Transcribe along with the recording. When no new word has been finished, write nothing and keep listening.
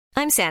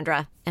I'm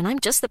Sandra, and I'm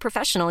just the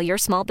professional your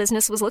small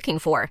business was looking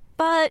for.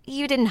 But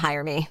you didn't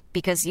hire me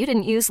because you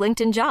didn't use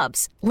LinkedIn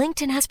Jobs.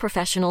 LinkedIn has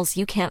professionals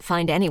you can't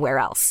find anywhere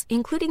else,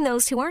 including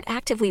those who aren't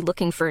actively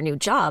looking for a new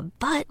job,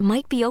 but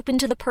might be open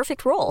to the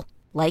perfect role,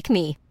 like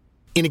me.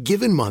 In a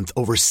given month,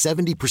 over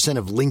 70%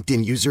 of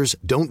LinkedIn users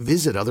don't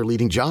visit other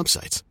leading job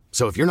sites.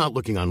 So if you're not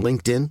looking on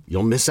LinkedIn,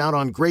 you'll miss out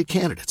on great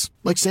candidates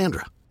like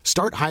Sandra.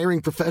 Start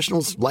hiring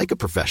professionals like a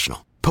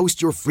professional.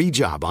 Post your free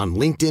job on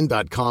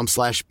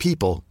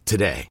linkedin.com/people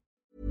today.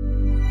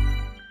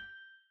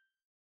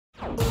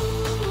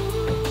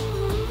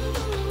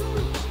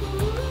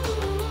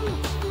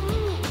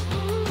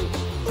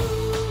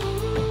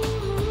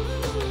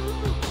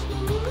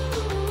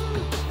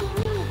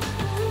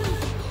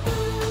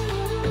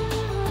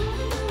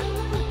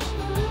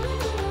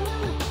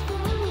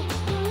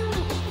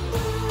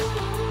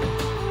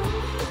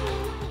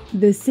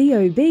 The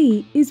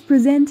COB is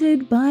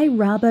presented by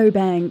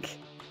Rabobank.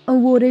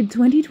 Awarded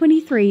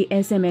 2023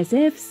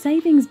 SMSF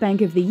Savings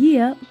Bank of the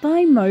Year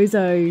by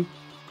Mozo.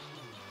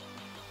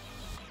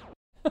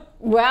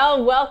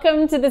 Well,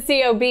 welcome to the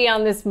COB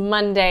on this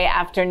Monday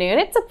afternoon.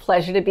 It's a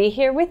pleasure to be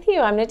here with you.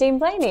 I'm Nadine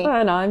Blaney.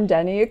 And I'm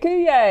Danny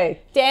Akuye.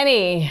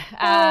 Danny,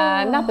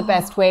 not the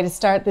best way to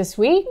start this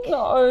week.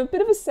 No, a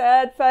bit of a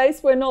sad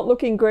face. We're not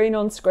looking green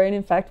on screen.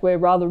 In fact, we're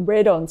rather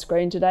red on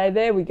screen today.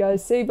 There we go.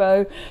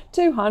 SIBO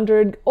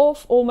 200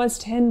 off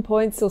almost 10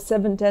 points or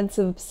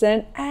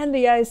 0.7%. And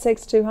the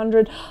ASX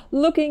 200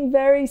 looking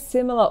very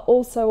similar,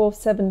 also off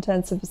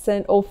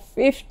 0.7% or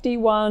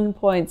 51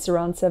 points,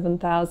 around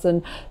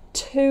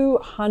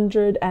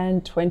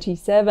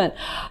 7,227.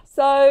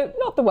 So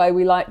not the way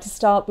we like to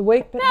start the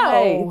week, but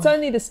hey, it's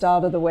only the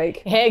start of the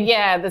week.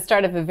 Yeah, the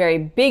start of a very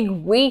big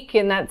week,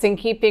 and that's in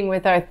keeping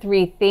with our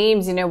three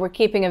themes. You know, we're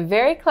keeping a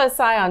very close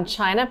eye on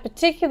China,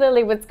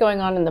 particularly what's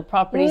going on in the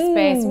property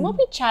space. And we'll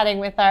be chatting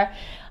with our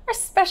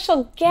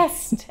special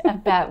guest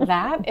about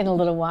that in a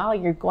little while.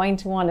 You're going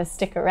to want to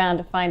stick around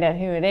to find out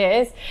who it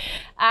is.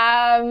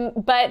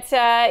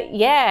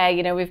 Yeah,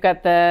 you know, we've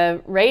got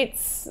the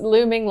rates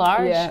looming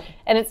large,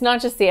 and it's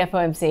not just the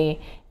FOMC.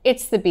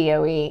 It's the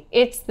BOE,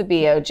 it's the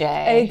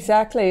BOJ.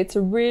 Exactly. It's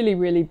a really,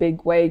 really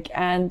big week.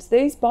 And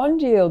these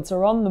bond yields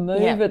are on the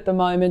move at the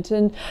moment.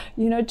 And,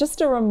 you know,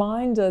 just a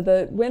reminder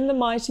that when the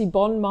mighty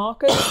bond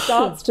market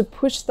starts to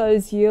push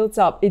those yields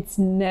up, it's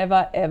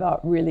never,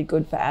 ever really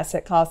good for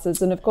asset classes.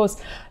 And, of course,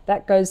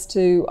 that goes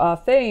to our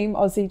theme,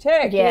 Aussie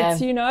Tech. Yeah.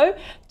 It's, you know,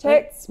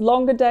 tech's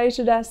longer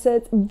dated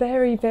assets,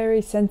 very,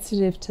 very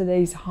sensitive to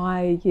these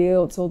high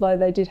yields, although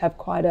they did have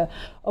quite a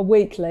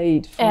weak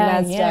lead from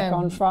NASDAQ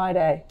on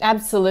Friday.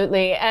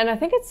 Absolutely. And I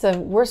think it's the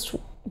worst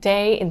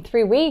day in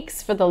 3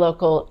 weeks for the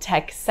local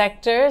tech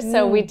sector.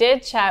 So we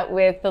did chat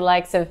with the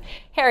likes of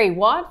Harry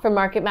Watt from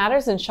Market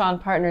Matters and Sean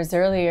Partners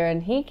earlier,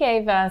 and he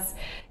gave us a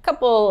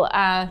couple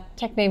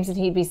tech names that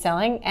he'd be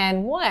selling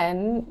and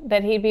one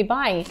that he'd be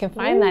buying. You can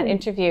find that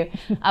interview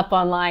up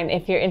online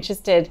if you're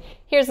interested.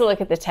 Here's a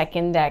look at the tech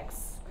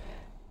index.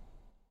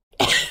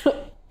 Do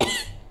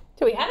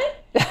we have it?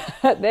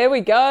 There we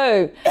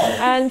go.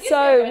 And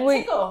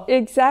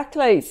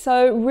exactly.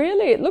 So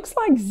really, it looks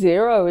like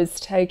Xero is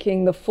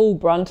taking the full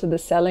brunt of the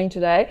selling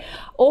today,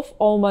 off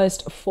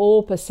almost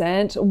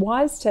 4%.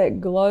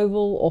 WiseTech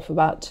Global off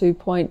about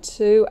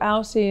 2.2%.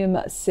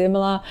 Altium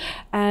similar,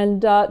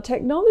 and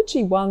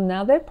Technology One.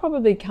 Now they're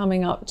probably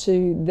coming up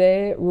to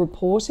their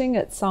reporting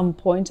at some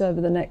point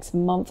over the next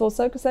month or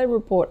so, because they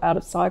report out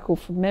of cycle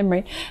from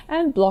memory,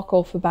 and Block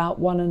off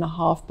about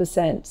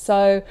 1.5%.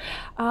 So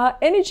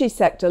energy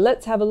sector.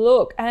 Let's have a look.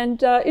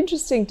 And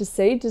interesting to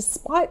see,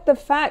 despite the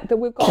fact that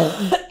we've got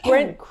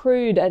Brent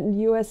crude at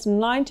US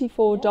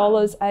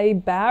 $94 a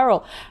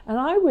barrel. And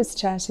I was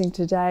chatting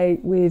today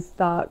with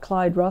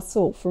Clyde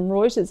Russell from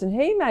Reuters, and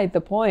he made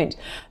the point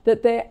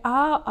that there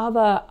are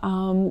other,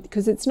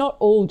 because it's not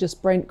all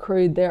just Brent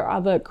crude, there are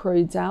other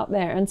crudes out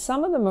there, and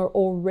some of them are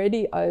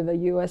already over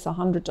US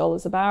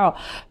 $100 a barrel.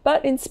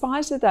 But in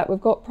spite of that,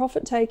 we've got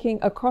profit taking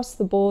across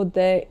the board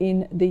there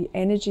in the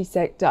energy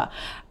sector.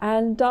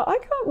 And I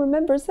can't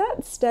remember, is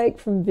that stake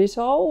from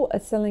Vitol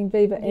selling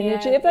Viva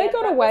Energy? Have they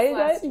got away?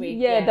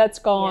 That's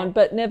gone.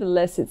 But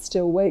nevertheless, it's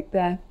still weak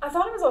there. I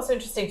thought it was also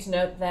interesting to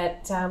note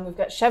that we've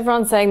got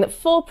Chevron saying that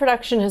full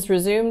production has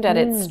resumed at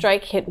its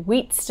strike-hit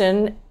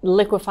Wheatstone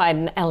liquefied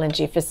and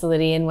LNG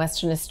facility in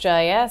Western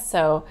Australia.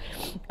 So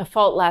a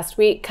fault last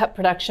week cut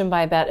production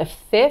by about a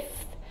fifth.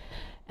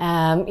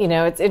 You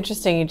know, it's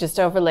interesting, you just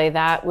overlay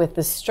that with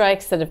the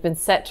strikes that have been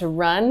set to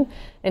run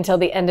until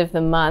the end of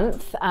the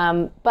month.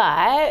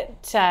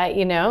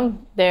 You know,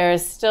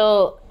 there's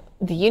still,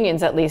 the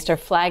unions at least are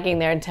flagging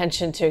their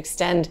intention to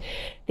extend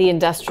the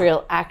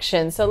industrial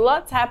action. So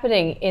lots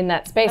happening in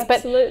that space.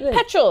 Absolutely. But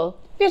petrol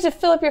you had to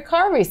fill up your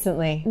car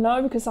recently?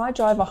 No, because I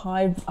drive a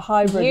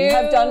hybrid. You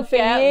have done for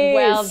years.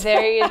 Well,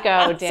 there you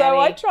go, Danny. So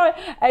I try.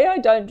 A, I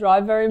don't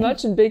drive very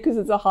much, and B, because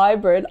it's a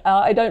hybrid,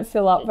 I don't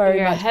fill up very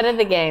You're much. ahead of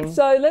the game.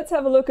 So let's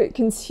have a look at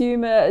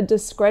consumer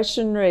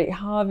discretionary.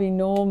 Harvey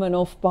Norman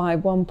off by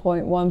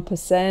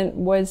 1.1%.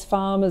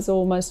 Wesfarmers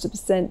almost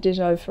 1%.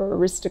 Ditto for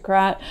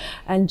Aristocrat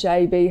and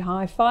JB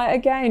Hi-Fi.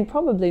 Again,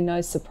 probably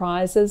no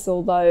surprises,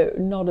 although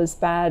not as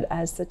bad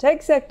as the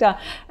tech sector.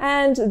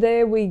 And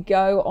there we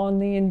go on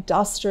the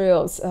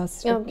industrials.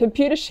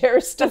 Computer share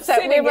is still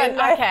sitting in there.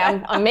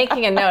 Okay, I'm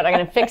making a note. I'm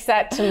going to fix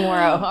that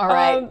tomorrow. All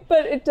right.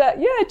 But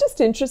just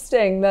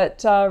interesting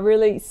that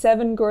really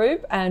Seven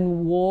Group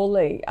and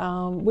Worley,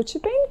 which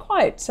have been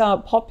quite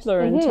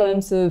popular in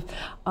terms of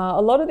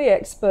a lot of the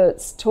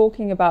experts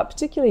talking about,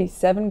 particularly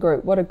Seven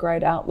Group, what a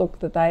great outlook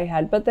that they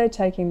had, but they're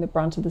taking the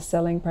brunt of the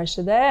selling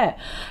pressure there.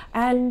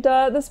 And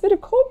there's a bit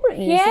of corporate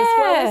news as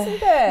well, isn't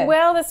there?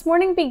 Well, this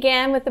morning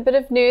began with a bit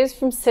of news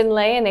from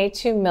Synlait and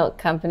A2 Milk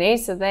Company.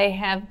 So they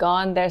have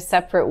gone their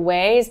separate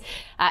ways.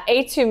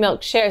 A2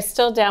 Milk shares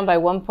still down by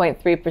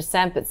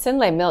 1.3%, but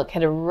Synlait Milk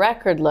had a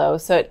record low,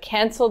 so it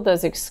canceled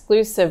those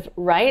exclusive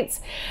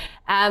rights.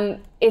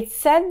 It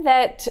said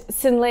that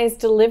Synlait's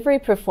delivery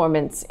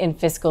performance in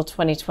fiscal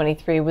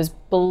 2023 was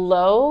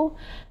below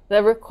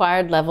the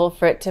required level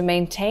for it to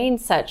maintain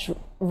such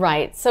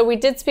rights. So we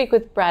did speak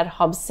with Brad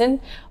Gordon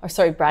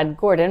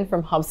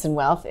from Hobson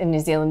Wealth in New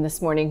Zealand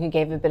this morning, who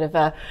gave a bit of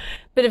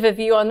a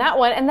view on that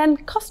one. And then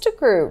Costa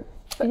Group.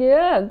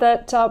 Yeah,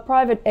 that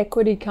private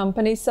equity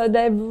company. So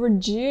they've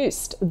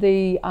reduced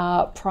the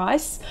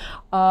price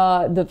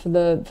for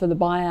the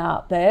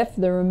buyout there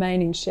for the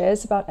remaining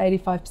shares, about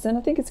 85%.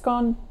 I think it's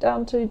gone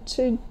down to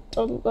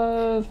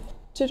 $2.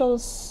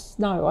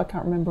 No, I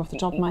can't remember off the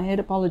top of my head.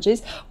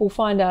 Apologies. We'll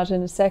find out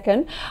in a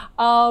second.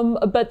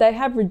 But they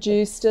have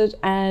reduced it,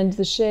 and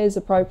the shares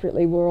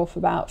appropriately were off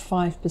about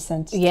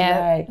 5% today.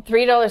 Yeah,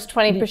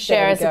 $3.20 per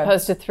share as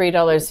opposed to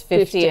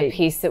 $3.50 a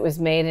piece that was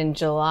made in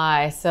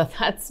July. So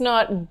that's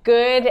not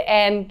good.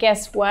 And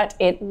guess what?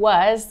 It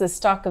was the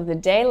stock of the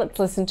day. Let's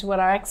listen to what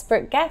our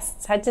expert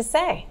guests had to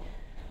say.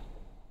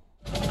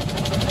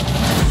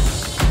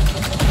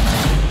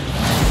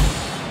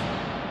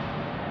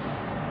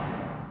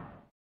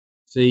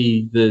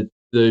 See the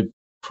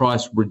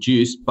price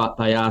reduced, but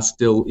they are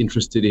still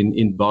interested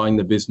in buying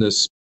the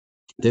business.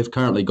 They've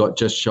currently got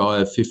just shy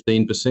of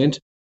 15%.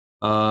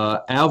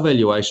 Our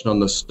valuation on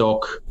the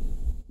stock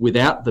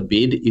without the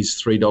bid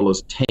is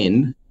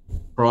 $3.10.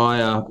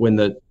 Prior, when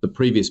the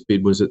previous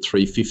bid was at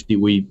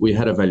 $3.50, we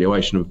had a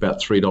valuation of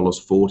about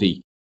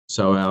 $3.40.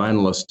 So our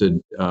analyst had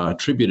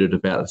attributed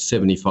about a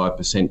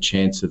 75%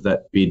 chance of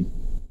that bid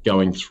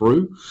going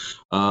through.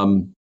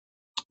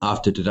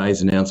 After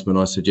today's announcement,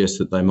 I suggest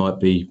that they might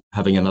be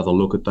having another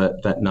look at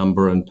that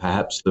number, and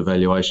perhaps the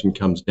valuation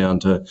comes down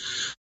to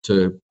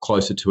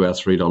closer to our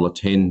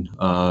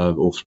 $3.10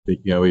 or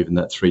even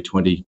that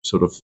 $3.20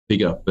 sort of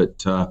figure.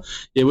 But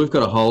we've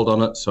got a hold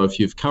on it. So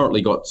if you've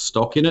currently got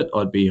stock in it,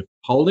 I'd be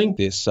holding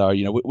this. So,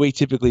 we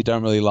typically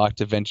don't really like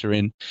to venture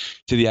in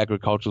to the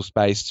agricultural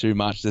space too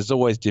much. There's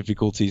always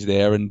difficulties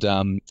there. And,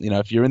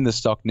 if you're in the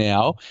stock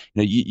now,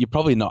 you're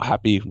probably not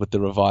happy with the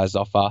revised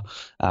offer.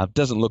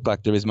 Doesn't look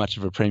like there is much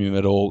of a premium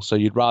at all. So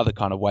you'd rather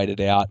kind of wait it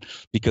out,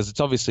 because it's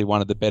obviously one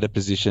of the better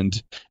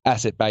positioned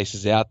asset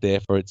bases out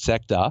there for its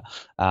sector.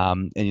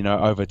 And,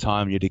 over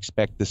time, you'd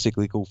expect the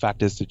cyclical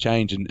factors to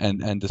change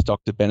and the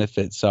stock to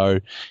benefit. So,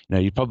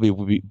 you'd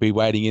probably be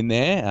waiting in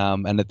there.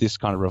 And at this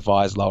kind of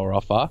revised lower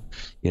offer,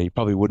 you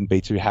probably wouldn't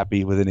be too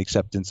happy with an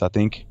acceptance, I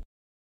think.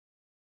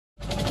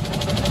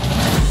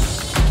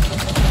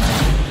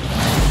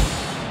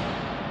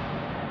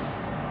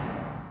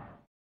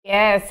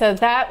 Yeah, so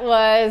that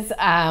was,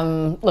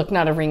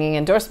 not a ringing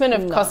endorsement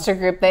of Costa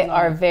Group. They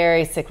are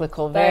very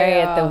cyclical,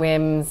 very at the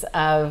whims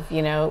of,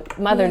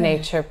 Mother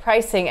Nature,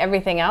 pricing,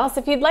 everything else.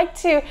 If you'd like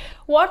to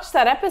watch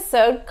that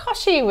episode,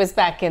 Koshi was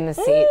back in the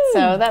seat.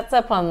 So that's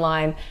up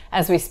online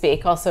as we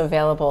speak, also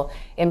available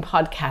in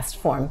podcast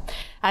form.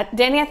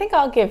 Danny, I think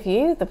I'll give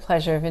you the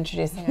pleasure of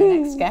introducing our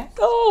next guest.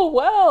 Oh,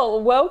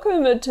 well,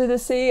 welcome to the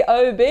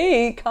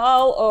COB,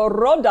 Carl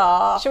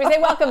Roda. Should we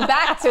say welcome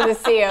back to the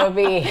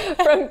COB?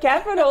 From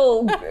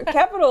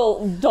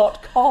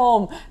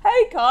capital.com.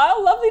 Hey,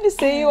 Kyle, lovely to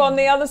see you on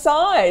the other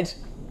side.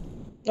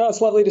 No, it's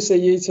lovely to see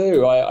you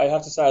too. I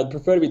have to say, I'd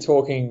prefer to be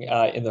talking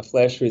in the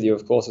flesh with you,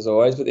 of course, as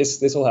always, but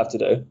this will have to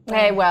do.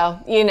 Hey,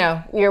 well,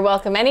 you're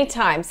welcome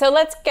anytime. So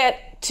let's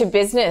get to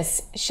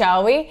business,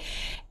 shall we?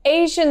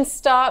 Asian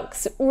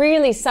stocks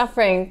really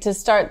suffering to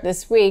start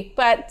this week,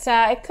 but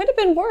it could have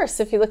been worse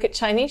if you look at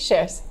Chinese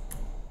shares.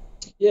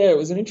 Yeah, it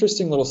was an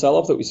interesting little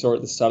sell-off that we saw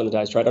at the start of the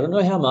day's trade. I don't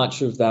know how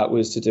much of that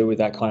was to do with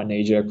that kind of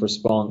knee-jerk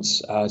response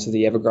to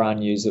the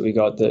Evergrande news that we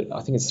got, that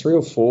I think it's 3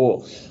 or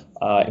 4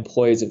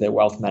 employees of their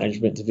wealth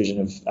management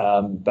division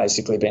have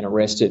basically been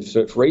arrested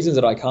for reasons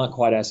that I can't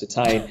quite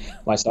ascertain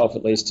myself,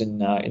 at least in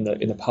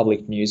the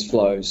public news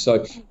flow.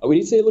 So we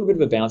did see a little bit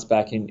of a bounce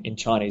back in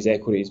Chinese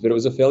equities, but it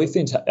was a fairly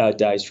thin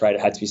day's trade.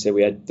 It had to be said.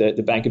 We had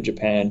the Bank of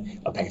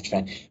Japan.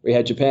 We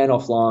had Japan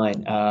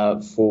offline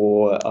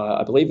for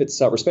I believe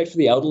it's Respect for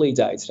the Elderly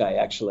Day today,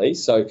 actually.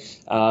 So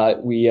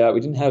we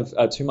didn't have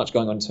too much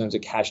going on in terms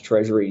of cash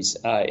treasuries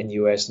in the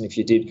US. And if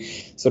you did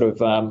sort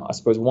of I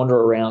suppose wander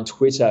around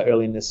Twitter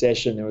early in the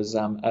session, there was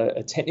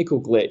a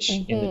technical glitch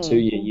in the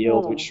 2-year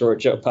yield, which saw it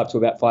jump up to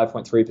about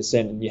 5.3%.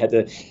 And you had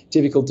the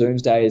typical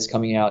doomsdayers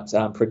coming out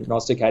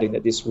prognosticating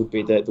that this would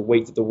be the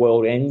week that the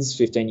world ends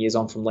 15 years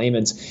on from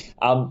Lehman's.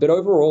 But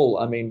overall,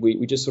 I mean,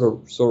 we just sort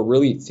of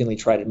really thinly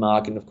traded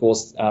market. And of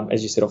course,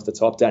 as you said off the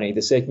top, Danny,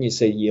 the second you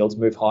see yields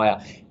move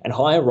higher and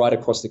higher right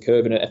across the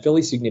curve and a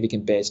fairly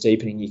significant bear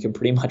steepening, you can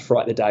pretty much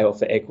write the day off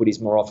for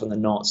equities more often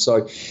than not.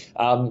 So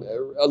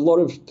a lot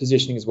of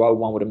positioning as well,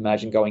 one would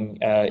imagine, going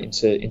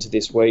into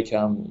this week.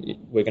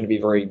 We're going to be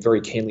very,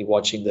 very keenly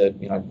watching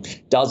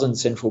the dozen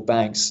central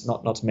banks,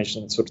 not to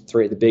mention sort of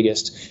 3 of the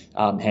biggest,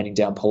 handing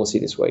down policy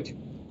this week.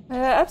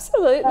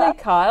 Absolutely,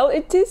 Kyle.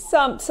 It is.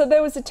 So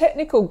there was a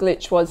technical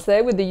glitch, was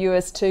there, with the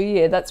US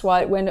 2-year? That's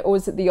why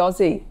was it the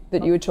Aussie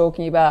that you were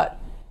talking about?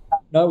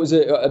 No, it was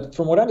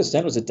from what I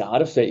understand, it was a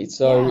data feed.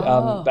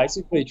 So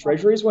basically,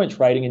 treasuries weren't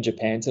trading in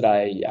Japan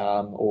today,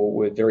 or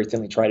were very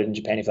thinly traded in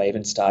Japan if they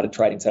even started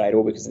trading today at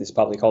all because of this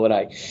public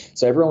holiday.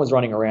 So everyone was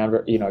running around,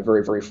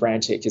 very, very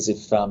frantic as if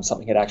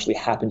something had actually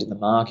happened in the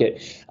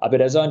market. But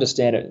as I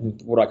understand it,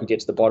 what I could get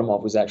to the bottom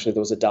of was actually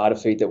there was a data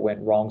feed that went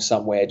wrong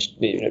somewhere.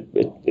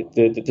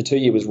 The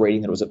 2-year was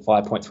reading that it was at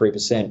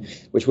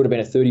 5.3%, which would have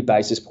been a 30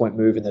 basis point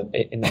move in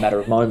the matter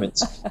of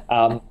moments.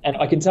 And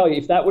I can tell you,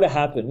 if that would have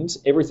happened,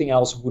 everything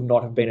else would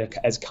not have been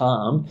as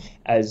calm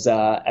as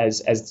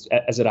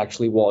it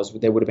actually was.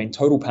 There would have been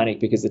total panic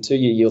because the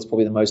 2-year yield is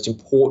probably the most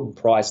important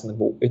price in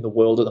the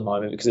world at the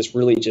moment, because it's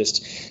really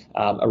just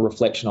a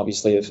reflection,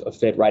 obviously, of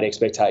Fed rate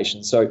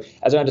expectations. So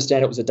as I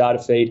understand it, was a data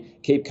feed.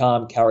 Keep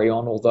calm, carry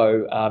on.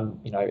 Although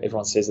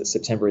everyone says that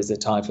September is the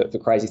time for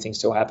crazy things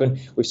to happen.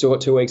 We've still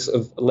got 2 weeks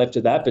left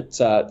of that, but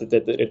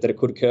that it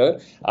could occur.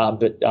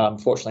 But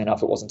fortunately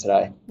enough, it wasn't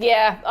today.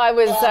 Yeah, I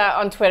was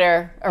on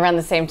Twitter around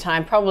the same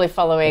time, probably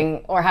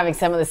following or having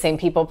some of the same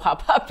people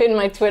pop up in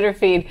my Twitter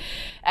feed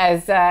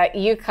as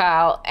you,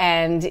 Kyle.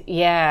 And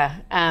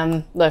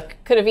look,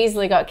 could have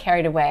easily got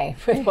carried away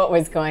with what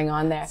was going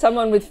on there.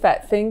 Someone with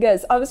fat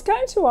fingers. I was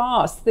going to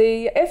ask,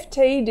 the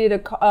FT did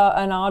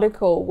an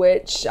article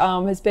which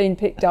has been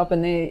picked up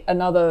in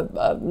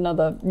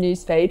another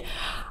news feed.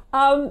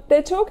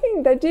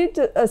 They did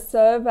a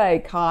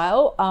survey,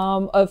 Kyle,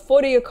 of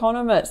 40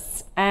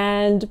 economists,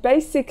 and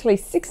basically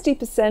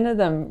 60% of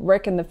them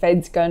reckon the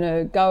Fed's going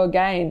to go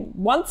again,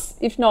 once,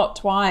 if not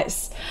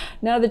twice.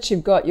 Now that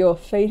you've got your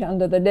feet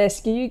under the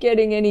desk, are you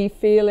getting any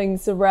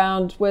feelings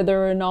around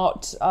whether or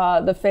not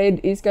the Fed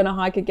is going to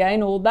hike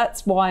again? Or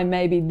that's why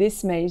maybe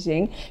this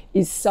meeting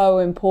is so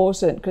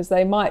important, because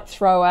they might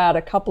throw out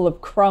a couple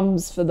of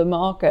crumbs for the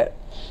market.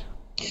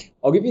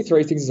 I'll give you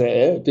 3 things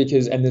there,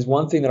 and there's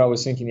one thing that I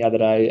was thinking the other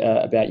day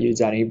about you,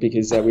 Danny,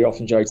 because we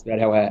often joke about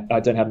how I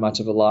don't have much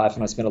of a life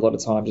and I spend a lot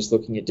of time just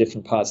looking at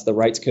different parts of the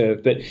rates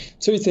curve. But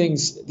 2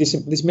 things,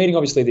 this meeting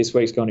obviously this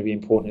week is going to be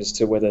important as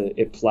to whether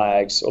it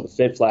flags, or the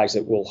Fed flags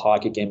that will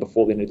hike again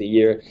before the end of the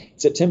year.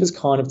 September's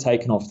kind of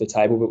taken off the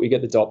table, but we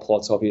get the dot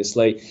plots,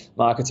 obviously.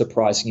 Markets are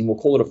pricing in. We'll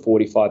call it a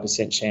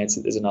 45% chance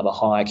that there's another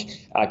hike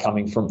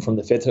coming from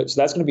the Fed. So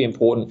that's going to be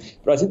important.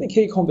 But I think the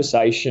key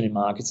conversation in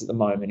markets at the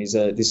moment is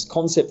this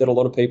concept that a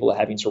lot of people are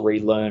having to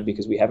relearn,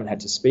 because we haven't had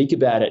to speak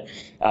about it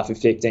for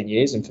 15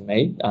 years. And for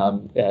me,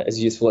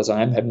 as youthful as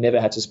I am, have never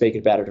had to speak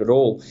about it at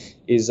all,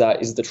 is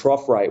the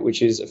trough rate,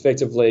 which is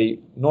effectively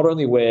not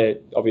only where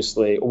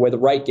the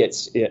rate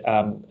gets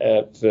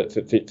for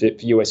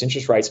US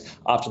interest rates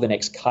after the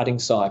next cutting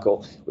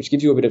cycle, which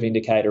gives you a bit of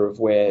indicator of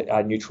where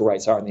neutral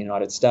rates are in the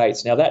United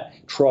States. Now, that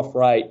trough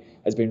rate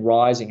has been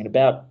rising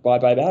by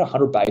about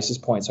 100 basis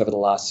points over the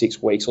last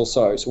 6 weeks or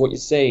so. So what you're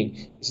seeing,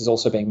 this is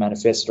also being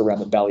manifested around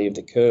the belly of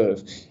the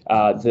curve,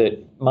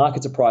 that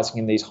markets are pricing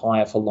in these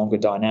higher for longer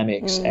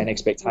dynamics, and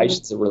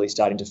expectations are really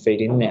starting to feed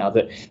in now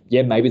that,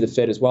 maybe the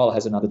Fed as well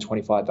has another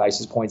 25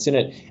 basis points in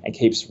it and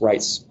keeps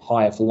rates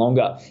higher for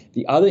longer.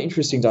 The other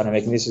interesting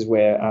dynamic, and this is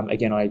where,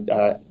 again,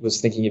 I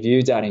was thinking of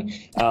you,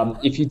 Danny,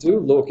 if you do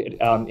look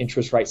at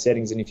interest rate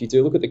settings, and if you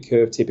do look at the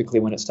curve typically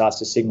when it starts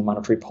to signal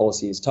monetary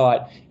policy is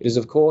tight, it is,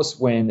 of course,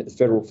 when the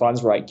federal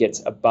funds rate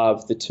gets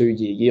above the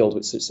 2-year yield,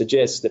 which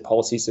suggests that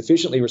policy is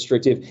sufficiently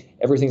restrictive,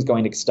 everything's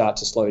going to start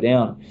to slow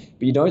down.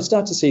 But you don't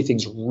start to see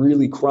things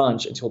really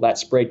crunch until that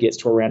spread gets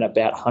to around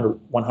about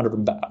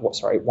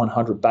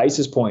 100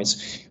 basis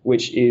points,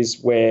 which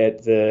is where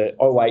the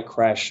 2008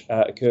 crash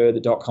occurred, the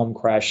dot-com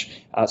crash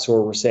saw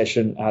a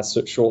recession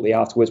shortly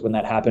afterwards when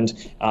that happened,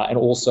 and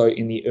also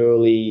in the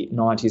early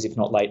 90s, if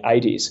not late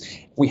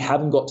 80s. we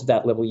haven't got to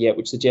that level yet,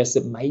 which suggests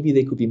that maybe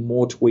there could be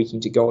more tweaking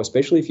to go,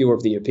 especially if you're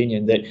of the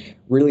opinion that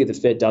really the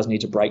Fed does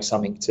need to break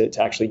something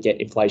to actually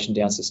get inflation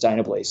down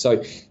sustainably.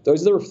 So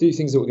those are the few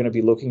things that we're going to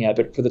be looking at.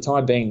 But for the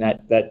time being,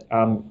 that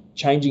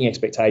changing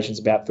expectations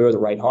about further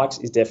rate hikes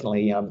is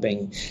definitely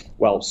being,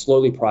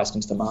 slowly priced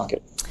into the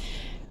market.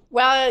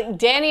 Well,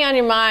 Danny, on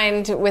your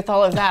mind with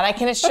all of that, I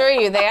can assure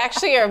you they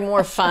actually are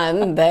more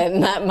fun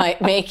than that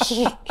might make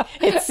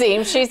it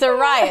seem. She's a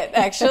riot,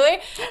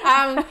 actually.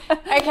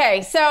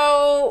 Okay,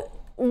 so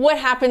what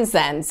happens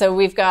then? So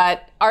we've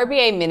got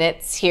RBA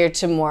minutes here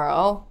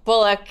tomorrow.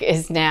 Bullock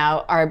is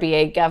now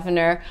RBA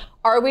governor.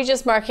 Are we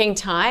just marking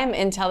time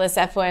until this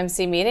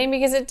FOMC meeting?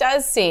 Because it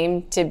does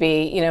seem to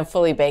be,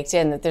 fully baked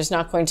in that there's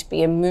not going to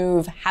be a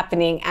move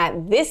happening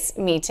at this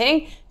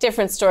meeting.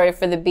 Different story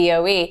for the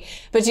BOE.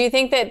 But do you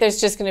think that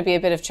there's just going to be a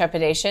bit of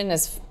trepidation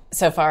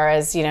so far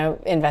as,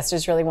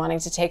 investors really wanting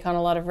to take on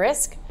a lot of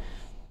risk?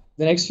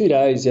 The next few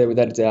days, yeah,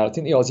 without a doubt, I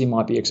think the Aussie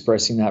might be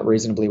expressing that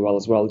reasonably well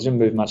as well. It didn't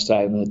move much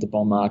today in the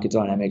bond market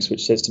dynamics,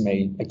 which says to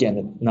me, again,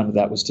 that none of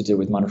that was to do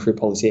with monetary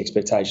policy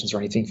expectations or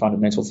anything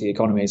fundamental to the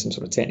economy, some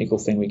sort of technical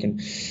thing we can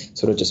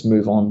sort of just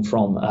move on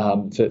from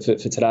for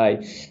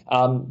today.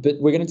 But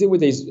we're going to deal with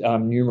these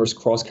numerous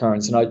cross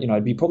currents, and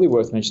it'd be probably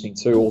worth mentioning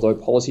too, although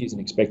policy isn't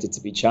expected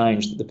to be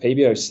changed, that the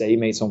PBOC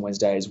meets on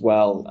Wednesday as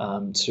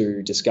well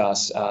to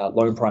discuss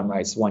loan prime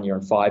rates, 1 year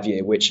and 5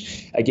 year,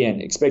 which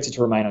again expected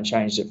to remain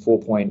unchanged at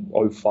 4.05,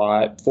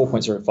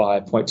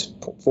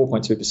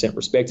 4.2%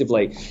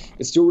 respectively.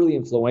 It's still really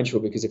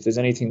influential because if there's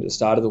anything at the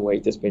start of the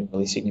week that's been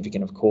really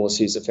significant, of course,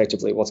 is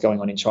effectively what's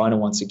going on in China.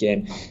 Once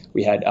again,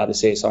 we had the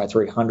CSI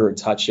 300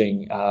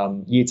 touching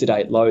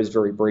year-to-date lows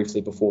very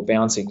briefly before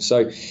bouncing.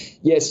 So,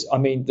 yes, I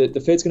mean,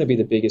 the Fed's going to be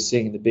the biggest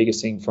thing, and the biggest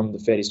thing from the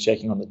Fed is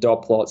checking on the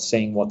dot plot,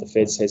 seeing what the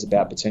Fed says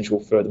about potential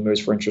further moves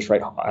for interest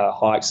rate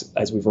hikes,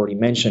 as we've already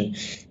mentioned.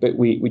 But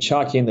we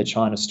chuck in the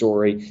China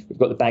story. We've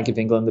got the Bank of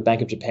England, the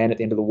Bank of Japan at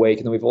the end of the week,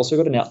 and then we've also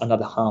got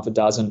another half a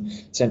dozen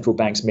central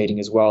banks meeting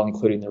as well,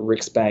 including the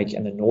Riksbank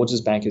and the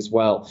Norges Bank as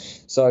well.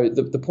 So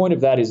the point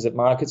of that is that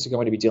markets are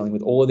going to be dealing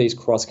with all of these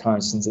cross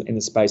currents in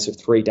the space of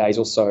 3 days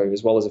or so,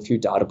 as well as a few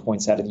data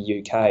points out of the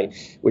UK,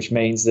 which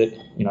means that,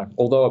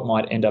 although it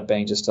might end up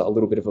being just a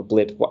little bit of a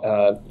blip,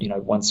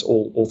 once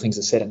all things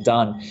are said and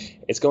done,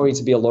 it's going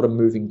to be a lot of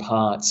moving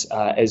parts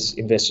as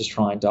investors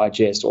try and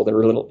digest all the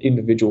little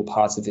individual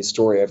parts of this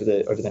story over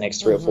the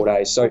next 3 or 4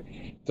 days. So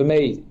for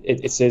me,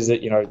 it says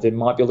that, there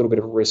might be a little bit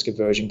of a risk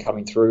aversion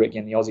coming through.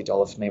 Again, the Aussie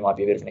dollar for me might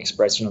be a bit of an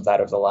expression of that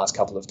over the last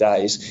couple of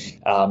days.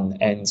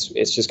 And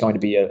it's just going to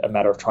be a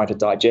matter of trying to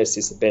digest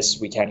this the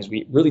best we can as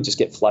we really just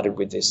get flooded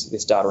with this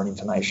data and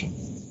information.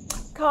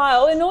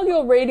 Kyle, in all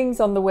your readings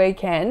on the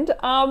weekend,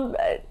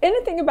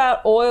 anything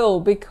about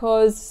oil?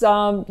 Because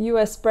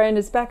US Brent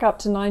is back up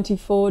to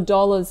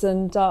 $94,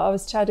 and I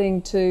was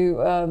chatting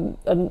to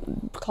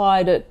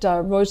Clyde at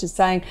Reuters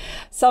saying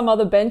some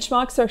other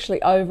benchmarks are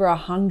actually over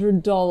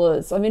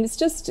 $100. I mean, it's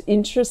just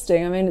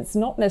interesting. I mean, it's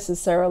not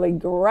necessarily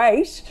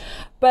great,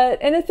 but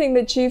anything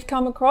that you've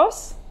come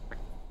across?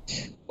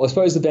 Well, I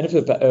suppose the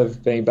benefit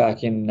of being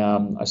back in,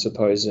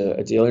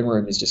 a dealing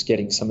room is just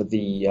getting some of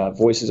the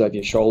voices over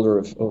your shoulder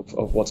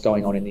of what's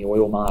going on in the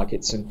oil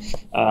markets. And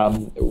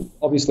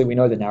obviously, we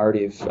know the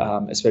narrative,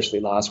 especially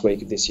last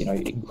week, of this,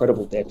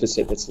 incredible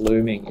deficit that's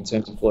looming in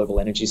terms of global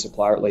energy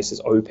supply, or at least as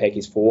OPEC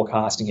is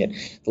forecasting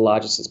it, the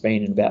largest it's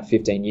been in about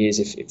 15 years,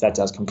 if that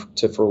does come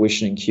to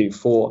fruition in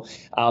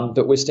Q4.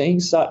 But we're starting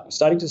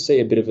to see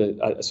a bit of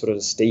a sort of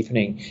a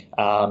steepening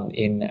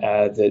in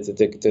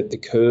the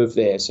curve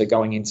there. So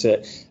going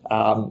into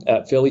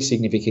a fairly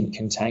significant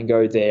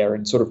contango there,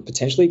 and sort of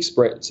potentially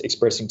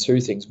expressing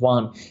two things.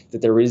 One,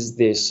 that there is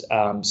this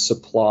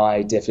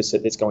supply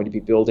deficit that's going to be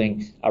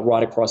building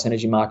right across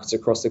energy markets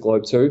across the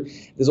globe too.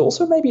 There's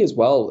also maybe as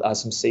well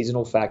some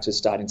seasonal factors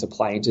starting to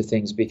play into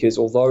things, because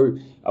although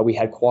we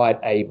had quite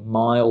a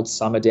mild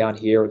summer down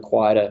here and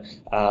quite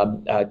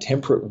a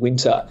temperate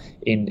winter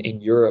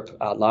in Europe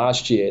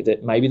last year,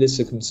 that maybe there's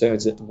some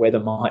concerns that the weather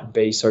might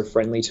be so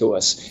friendly to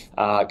us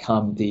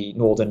come the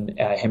northern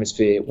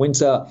hemisphere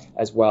winter,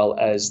 as well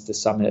as the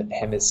southern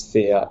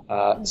hemisphere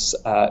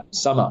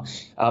summer.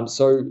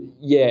 So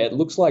yeah, it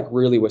looks like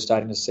really we're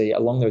starting to see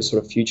along those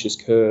sort of futures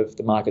curve,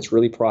 the market's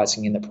really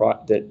pricing in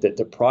that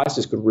the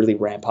prices could really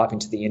ramp up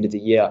into the end of the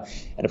year.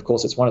 And of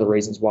course, it's one of the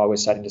reasons why we're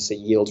starting to see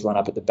yields run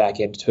up at the back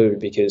end too,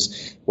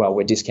 because, well,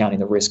 we're discounting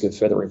the risk of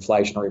further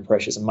inflationary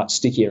pressures and much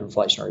stickier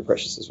inflationary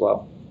pressures as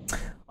well.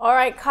 All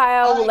right,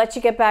 Kyle, we'll let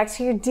you get back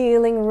to your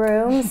dealing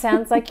room.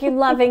 Sounds like you're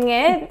loving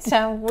it.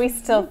 We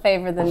still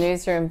favor the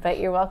newsroom,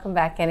 but you're welcome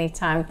back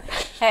anytime.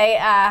 Hey,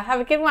 have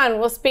a good one.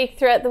 We'll speak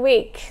throughout the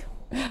week.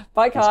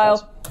 Bye,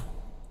 Kyle.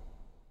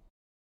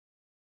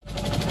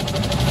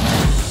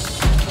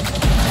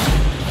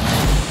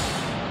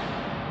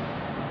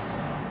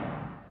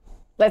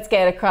 Let's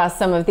get across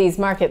some of these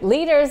market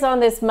leaders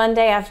on this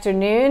Monday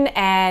afternoon.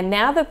 And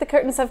now that the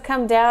curtains have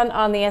come down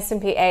on the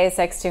S&P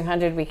ASX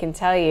 200, we can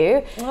tell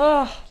you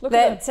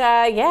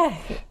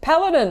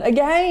Paladin,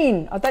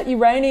 again, that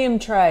uranium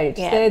trade.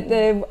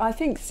 Yeah. I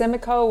think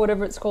Semico, or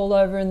whatever it's called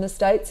over in the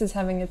States, is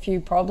having a few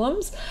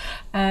problems.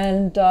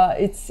 And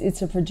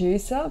it's a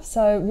producer.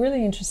 So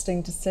really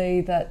interesting to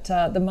see that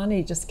the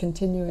money just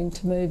continuing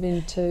to move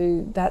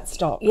into that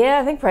stock.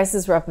 Yeah, I think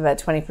prices were up about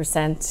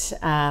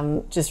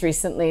 20% just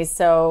recently.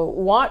 So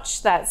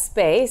watch that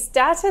space.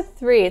 Data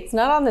 3, it's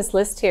not on this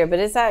list here, but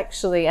it's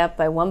actually up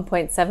by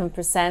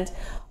 1.7%.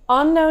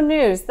 On no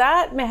news,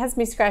 that has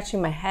me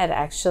scratching my head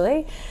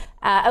actually.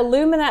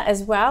 Illumina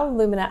as well,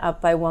 Illumina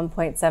up by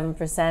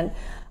 1.7%.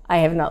 I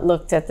have not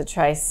looked at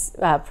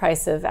the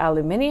price of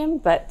aluminium,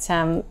 but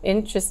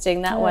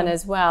interesting that one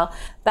as well.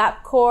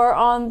 Bapcor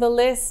on the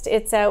list,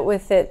 it's out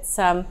with its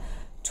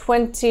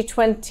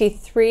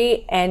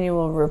 2023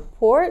 annual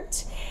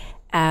report.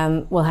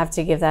 We'll have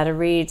to give that a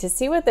read to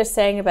see what they're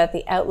saying about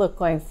the outlook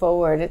going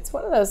forward. It's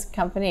one of those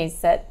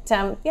companies that,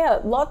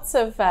 lots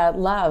of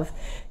love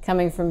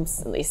coming from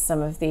at least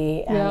some of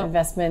the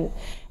investment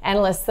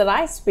analysts that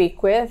I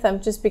speak with,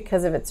 just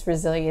because of its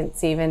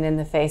resilience, even in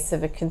the face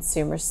of a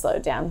consumer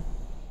slowdown.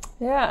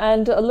 Yeah,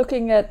 and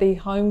looking at the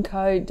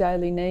HomeCo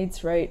Daily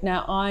Needs REIT.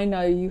 Now, I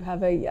know you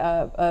have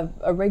a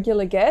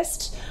regular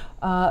guest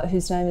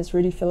whose name is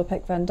Rudy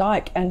Philippek van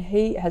Dijk, and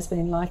he has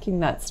been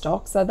liking that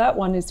stock. So that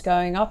one is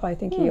going up. I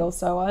think he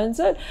also owns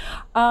it.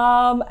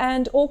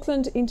 And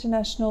Auckland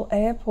International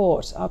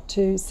Airport up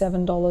to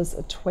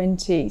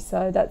 $7.20.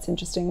 So that's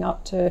interesting,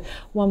 up to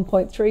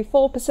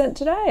 1.34%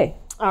 today.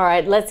 All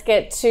right, let's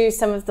get to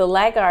some of the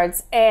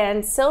laggards.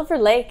 And Silver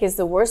Lake is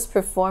the worst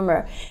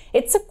performer.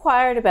 It's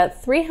acquired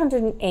about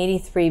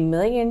 383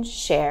 million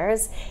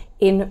shares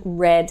in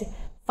Red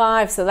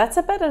 5. So that's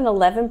about an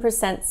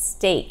 11%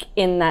 stake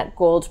in that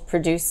gold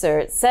producer.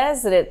 It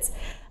says that it's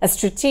a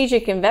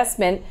strategic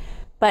investment,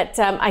 but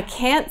I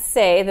can't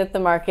say that the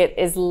market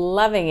is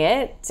loving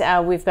it.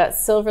 We've got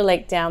Silver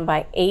Lake down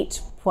by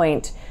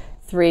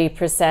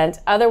 8.3%.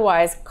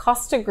 Otherwise,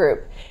 Costa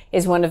Group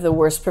is one of the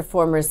worst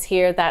performers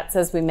here. That's,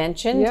 as we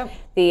mentioned,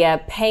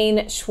 the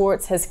Payne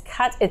Schwartz has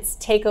cut its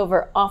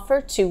takeover offer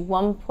to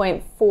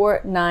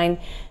 $1.49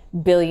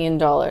 billion.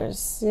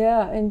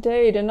 Yeah,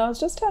 indeed. And I was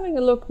just having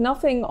a look,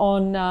 nothing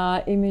on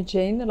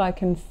Imugene that I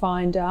can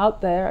find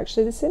out there.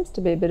 Actually, there seems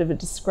to be a bit of a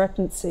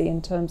discrepancy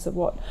in terms of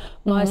what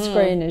my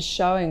screen is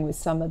showing with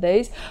some of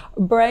these.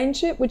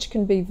 BrainChip, which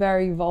can be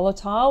very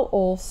volatile,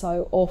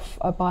 also off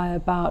by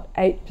about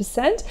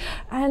 8%.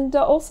 And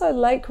also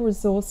Lake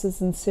Resources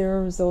and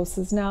Sierra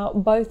Resources. Now,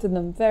 both of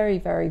them very,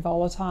 very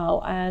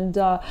volatile and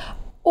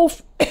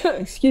off,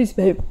 excuse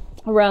me,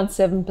 around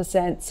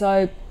 7%.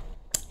 So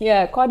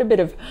yeah, quite a bit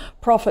of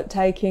profit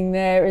taking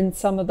there in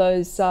some of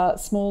those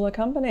smaller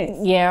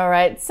companies. Yeah, all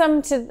right.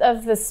 Some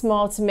of the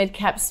small to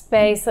mid-cap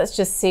space. Let's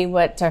just see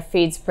what our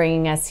feed's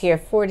bringing us here.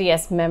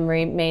 4DS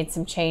Memory made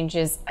some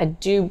changes. I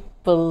do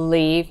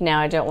believe, now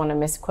I don't want to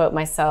misquote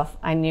myself,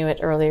 I knew it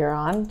earlier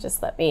on.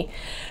 Just let me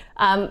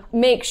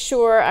make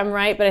sure I'm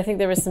right, but I think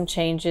there were some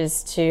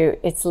changes to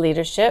its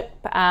leadership.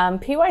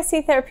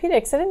 PYC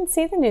Therapeutics, I didn't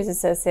see the news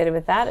associated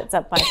with that. It's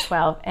up by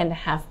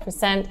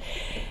 12.5%.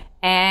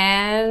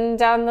 And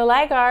on the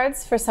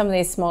laggards for some of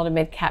these small to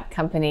mid-cap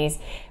companies,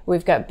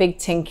 we've got Big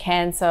Tin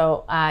Can.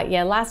 So,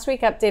 last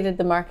week updated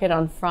the market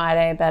on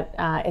Friday about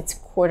its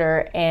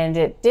quarter, and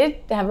it did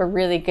have a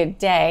really good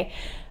day,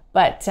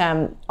 but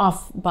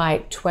off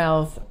by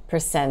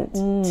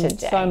 12%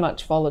 today. So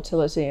much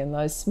volatility in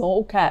those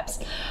small caps.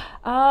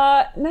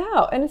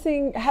 Now,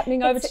 anything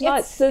happening over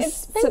tonight?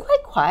 It's been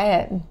quite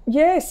quiet.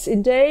 Yes,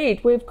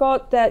 indeed. We've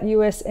got that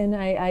US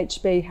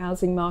NAHB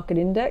Housing Market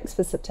Index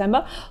for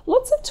September.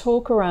 Lots of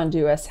talk around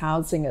US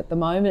housing at the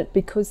moment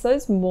because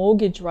those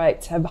mortgage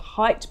rates have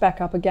hiked back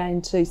up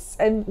again to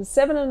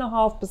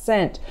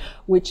 7.5%,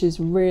 which is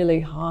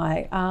really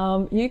high.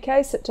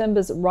 UK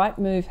September's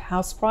Rightmove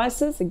house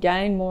prices,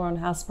 again, more on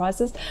house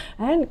prices.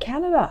 And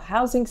Canada,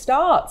 housing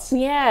starts.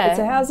 Yeah. It's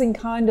a housing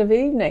kind of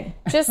evening.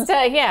 Just,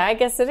 I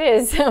guess it is.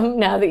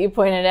 Now that you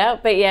pointed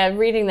out. But yeah,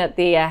 reading that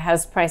the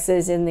house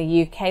prices in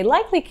the UK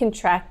likely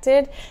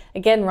contracted.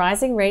 Again,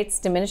 rising rates,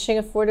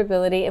 diminishing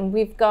affordability, and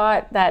we've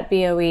got that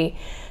BOE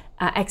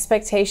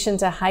expectation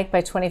to hike by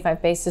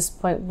 25 basis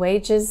point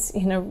wages,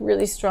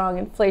 really strong,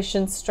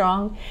 inflation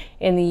strong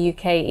in the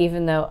UK,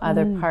 even though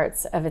other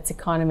parts of its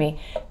economy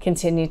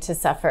continue to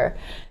suffer.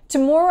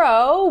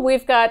 Tomorrow,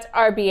 we've got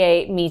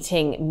RBA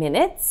meeting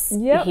minutes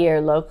here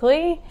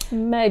locally.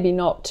 Maybe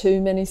not too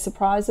many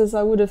surprises,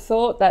 I would have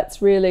thought.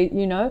 That's really,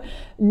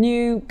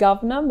 new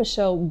governor,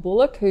 Michelle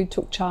Bullock, who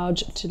took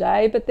charge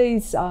today. But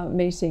these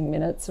meeting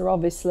minutes are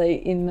obviously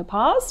in the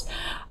past.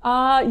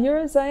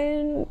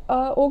 Eurozone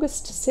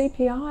August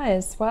CPI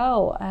as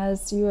well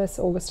as US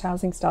August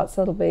housing starts.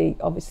 That'll be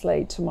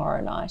obviously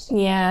tomorrow night.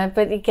 Yeah,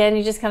 but again,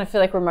 you just kind of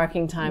feel like we're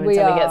marking time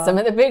until we get some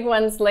of the big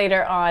ones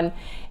later on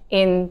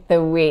in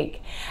the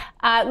week.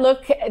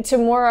 Look,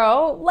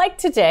 tomorrow, like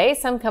today,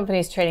 some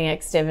companies trading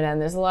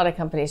ex-dividend. There's a lot of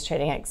companies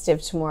trading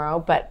ex-div tomorrow,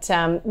 but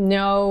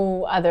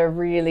no other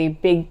really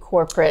big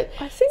corporate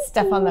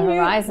stuff on the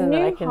horizon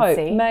that I can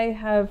see. May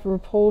have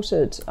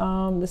reported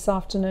this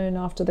afternoon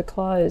after the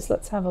close.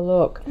 Let's have a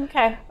look.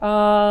 Okay.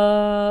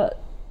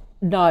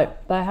 No,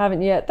 they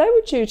haven't yet. They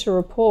were due to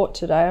report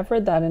today. I've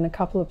read that in a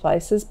couple of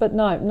places, but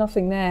no,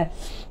 nothing there.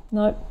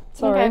 No,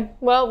 sorry. Okay.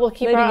 Well, we'll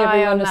keep our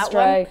eye on that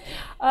one.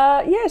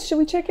 Should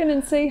we check in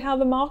and see how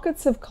the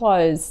markets have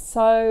closed?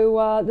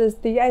 So there's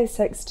the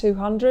ASX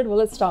 200. Well,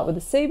 let's start with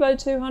the COB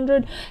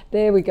 200.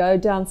 There we go,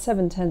 down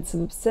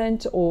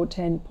 0.7% or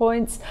 10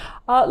 points.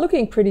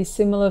 Looking pretty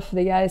similar for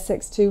the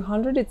ASX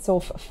 200. It's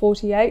off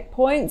 48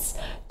 points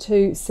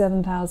to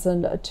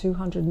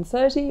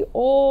 7,230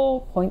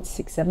 or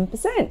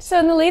 0.67%. So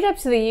in the lead up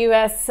to the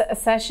US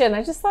session,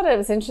 I just thought it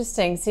was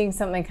interesting seeing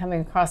something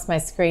coming across my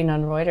screen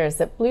on Reuters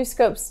that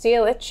BlueScope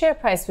Steel, its share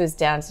price was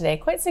down today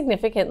quite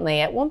significantly,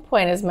 at one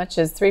point as much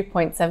as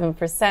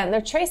 3.7%. They're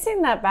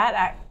tracing that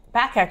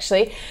back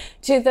actually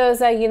to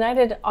those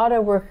United Auto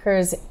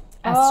Workers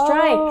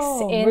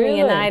strikes in the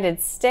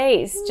United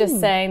States, just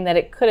saying that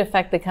it could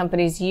affect the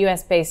company's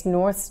US-based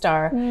North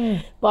Star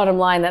bottom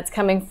line that's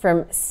coming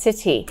from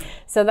Citi.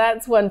 So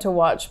that's one to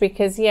watch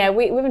because, we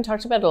haven't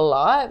talked about it a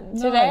lot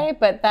today,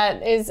 but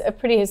that is a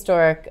pretty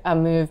historic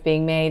move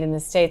being made in the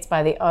States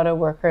by the auto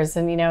workers.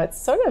 And,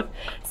 it's sort of a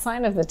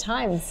sign of the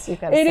times,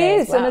 you've got to say. It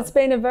is, and it's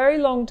been a very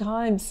long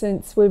time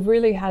since we've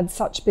really had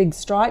such big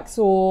strikes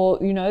or,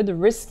 the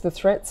risk, the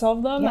threats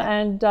of them. Yeah.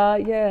 And,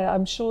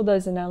 I'm sure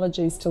those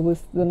analogies to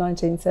with the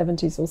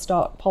 1970s will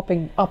start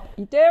popping up,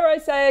 dare I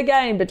say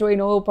again,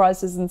 between oil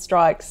prices and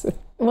strikes.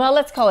 Well,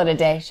 let's call it a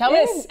day, shall we?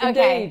 Yes,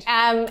 indeed.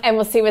 And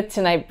we'll see what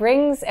tonight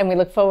brings, and we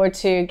look forward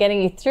to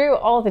getting you through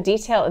all the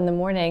detail in the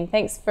morning.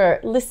 Thanks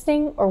for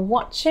listening or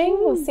watching.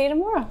 We'll see you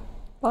tomorrow.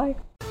 Bye.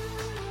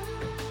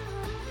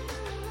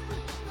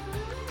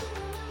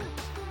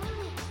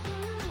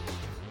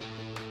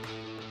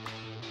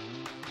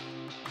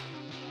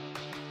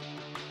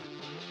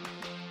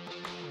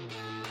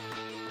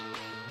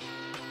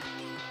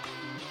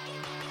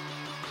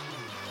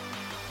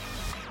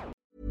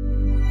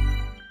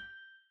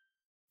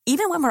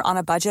 Even when we're on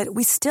a budget,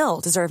 we still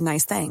deserve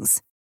nice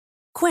things.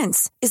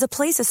 Quince is a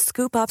place to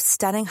scoop up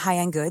stunning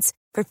high-end goods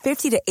for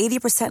 50 to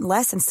 80%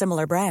 less than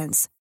similar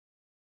brands.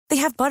 They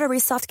have buttery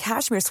soft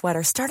cashmere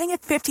sweaters starting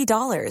at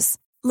 $50,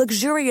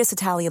 luxurious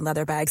Italian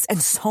leather bags, and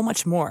so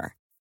much more.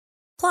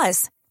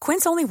 Plus,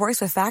 Quince only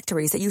works with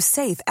factories that use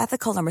safe,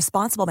 ethical, and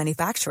responsible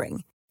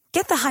manufacturing.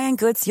 Get the high-end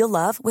goods you'll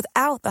love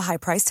without the high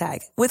price tag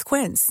with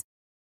Quince.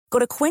 Go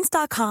to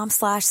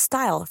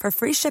quince.com/style for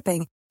free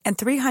shipping and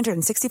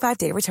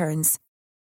 365-day returns.